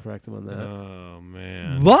try to correct them on that. Oh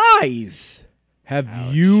man! Lies. Have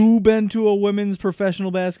Ouch. you been to a women's professional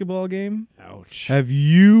basketball game? Ouch! Have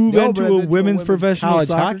you No, been but to I've a been women's professional college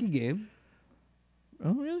soccer hockey game.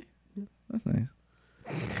 Oh, really? That's nice.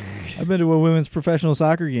 I've been to a women's professional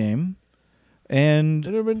soccer game, and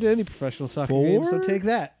I've never been to any professional soccer game, so Four? take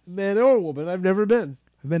that, man or woman. I've never been.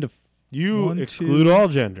 I've been to You One, exclude two, all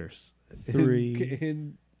genders three.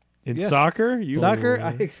 In in Yeah. soccer. You soccer,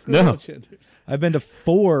 I exclude No. all genders. I've been to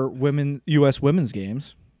 4 U.S. women's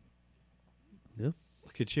games.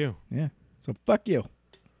 Look at you. Yeah. So fuck you.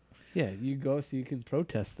 Yeah, you go so you can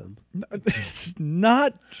protest them. It's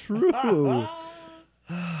not true.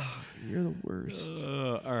 You're the worst.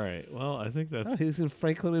 All right. Well, I think that's Oh, he was in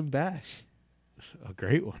Franklin and Bash. a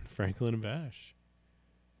great one. Franklin and Bash.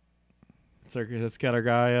 That's got our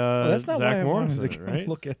guy That's not why Zach I Morris wanted in to it, go right?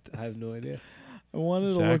 look at this. I have no idea. I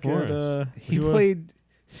wanted Zach to look Morris. at He Who, played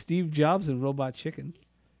Steve Jobs in Robot Chicken.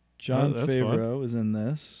 John that's Favreau is in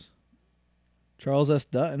this. Charles S.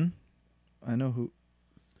 Dutton. I know who.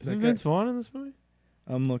 Isn't that guy- Vince Vaughn in this movie?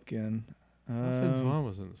 I'm looking. I thought Vince Vaughn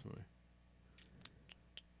was in this movie.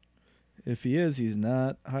 If he is, he's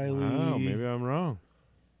not highly Wow, maybe I'm wrong.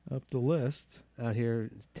 up the list. Out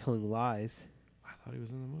here telling lies. I thought he was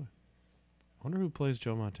in the movie. I wonder who plays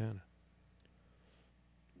Joe Montana.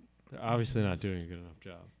 They're obviously not doing a good enough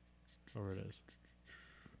job. Or it is.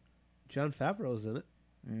 John Favreau's in it.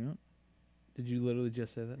 Yeah. Did you literally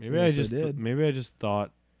just say that? Maybe Yes, I I just did. maybe I just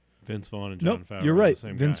thought Vince Vaughn and John Nope, Favreau you're were right. the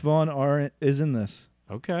same Vince guy. Vaughn is in this.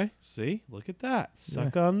 Okay, see, look at that.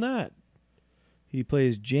 Suck on that. He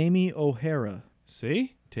plays Jamie O'Hara.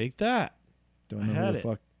 See, take that. Don't I know had who the it.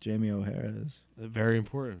 fuck Jamie O'Hara is. Very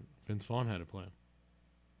important. Vince Vaughn had a plan.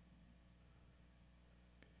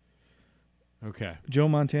 Okay. Joe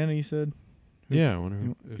Montana, you said? Who- Yeah, I wonder who.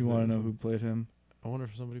 You, if you want to there's- know who played him? I wonder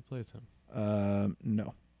if somebody plays him.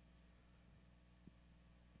 No.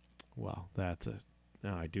 Well, that's a.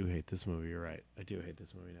 No, I do hate this movie. You're right. I do hate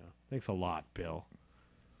this movie now. Thanks a lot, Bill.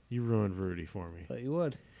 You ruined Rudy for me. Thought you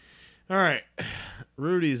would. All right,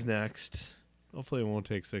 Rudy's next. Hopefully, it won't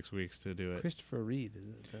take 6 weeks to do it. Christopher Reed, is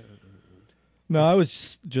it? No, I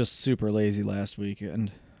was just super lazy last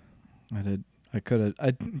weekend. I could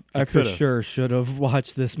have. I for could've. sure should have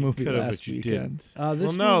watched this movie could've, last but you weekend. This Well,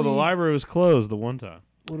 no, the movie- library was closed the one time.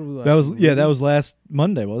 What are we That was watching? that was last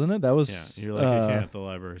Monday, wasn't it? That was Yeah, you're like, you can't. The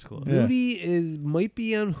library's closed. Yeah. Rudy might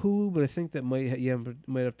be on Hulu, but I think that might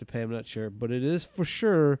have to pay. I'm not sure, but it is for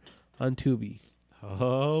sure on Tubi.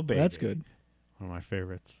 Oh, baby. That's good. One of my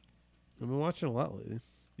favorites. I've been watching a lot lately.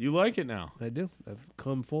 You like it now. I do. I've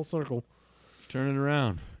come full circle. Turn it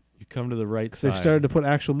around. You come to the right 'Cause side. they've started to put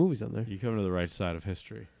actual movies on there. You come to the right side of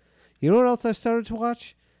history. You know what else I've started to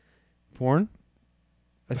watch? Porn?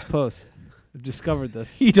 I suppose. I've discovered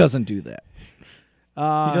this. He doesn't do that. He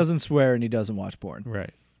He doesn't swear and he doesn't watch porn.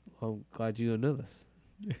 Right. I'm glad you know this.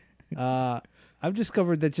 I've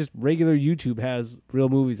discovered that just regular YouTube has real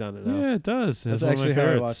movies on it now. Yeah, it does. That's It's one of actually my how I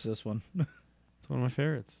favorites. watched this one. It's one of my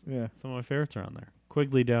favorites. Yeah. Some of my favorites are on there.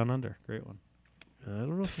 Quigley Down Under. Great one. I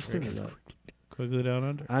don't know if I've seen it or not. Quigley Down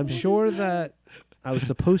Under. I'm sure that I was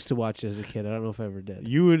supposed to watch it as a kid. I don't know if I ever did.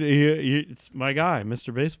 You would. It's my guy,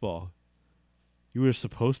 Mr. Baseball. You were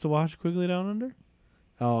supposed to watch Quigley Down Under?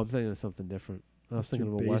 Oh, I'm thinking of something different. I was thinking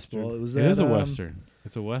of a Baseball. western. It was It is a that, western.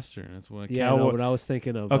 It's a western. It's one. Yeah, no, but I was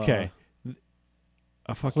thinking of Okay.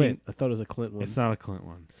 A fucking. Clint. I thought it was a Clint one. It's not a Clint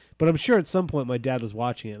one. But I'm sure at some point my dad was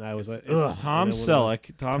watching it, and I was like, "Ugh." It's Tom and I would've-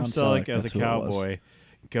 Selleck. Tom Tom Selleck Selleck, as a that's who it was. cowboy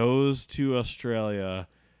goes to Australia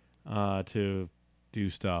to do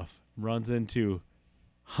stuff. Runs into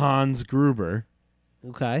Hans Gruber,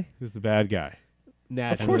 Okay. who's the bad guy.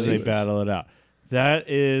 Naturally. And course then he they is. battle it out. That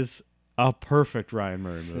is a perfect Ryan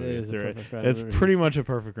Murray movie. It is a There- perfect Ryan it's Murray. pretty much a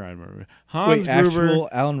perfect Ryan Murray movie. Hans Wait, Gruber, actual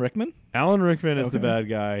Alan Rickman? Alan Rickman is the Okay. bad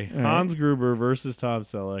guy. All right. Hans Gruber versus Tom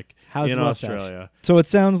Selleck How's in the mustache? Australia. So it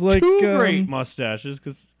sounds like Two great mustaches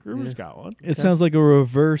because Gruber's Yeah. got one. it sounds like a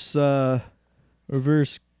reverse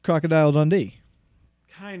Crocodile Dundee.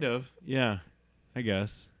 Kind of, yeah, I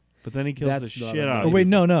guess. But then he kills That's the not shit a out Oh of movie. wait,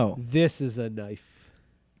 you. no. This is a knife.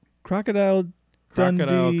 Crocodile Crocodile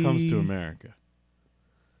Dundee comes to America.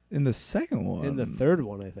 in the second one. In the third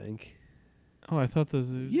one, I think. Oh, I thought this.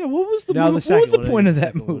 Yeah, what was the No, the what second was the one, I point think of the that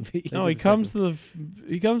second one. movie? think No, he it's the comes second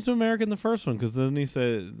to he comes to America in the first one because then he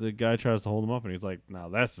said the guy tries to hold him up and he's like, "No,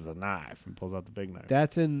 this is a knife," and pulls out the big knife.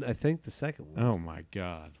 That's in, I think, the second one. Oh my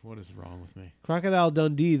God, what is wrong with me? Crocodile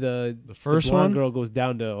Dundee, the first blonde one? girl goes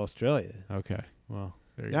down to Australia. Okay, well,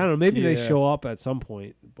 there you I don't know. Maybe they Yeah. show up at some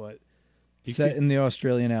point, but You Set could- in the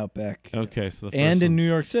Australian outback. Okay, so the first And in one's- New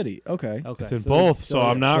York City. Okay. okay. It's in so- both, so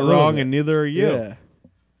I'm yeah, not a little wrong, bit. and neither are you. Yeah.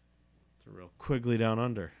 It's a real Quigley Down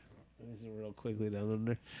Under. This is real quickly down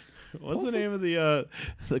under. What's the name of the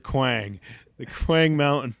Quang? The Quang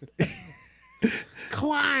Mountain.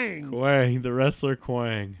 Quang. Quang, the wrestler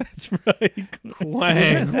Quang. That's right.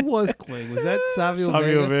 Quang. Who was Quang? Was that Savio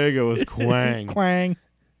Savio Vega? Vega was Quang. Quang.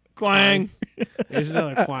 Quang. There's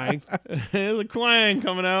another Quang. There's a Quang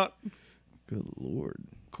coming out. Good lord.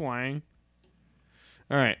 Quang.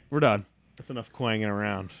 All right, we're done. That's enough quanging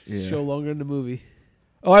around. Yeah. Show longer in the movie.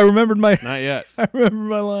 Oh, I remembered my Not yet. I remember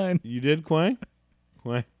my line. You did Quang?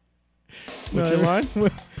 Quang. No, What's your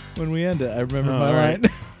line? When we end it, I remember Oh, my all right.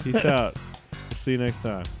 line. Peace out. We'll see you next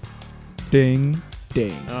time. Ding,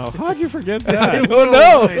 ding. Oh, how'd you forget I that? don't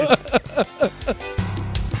know.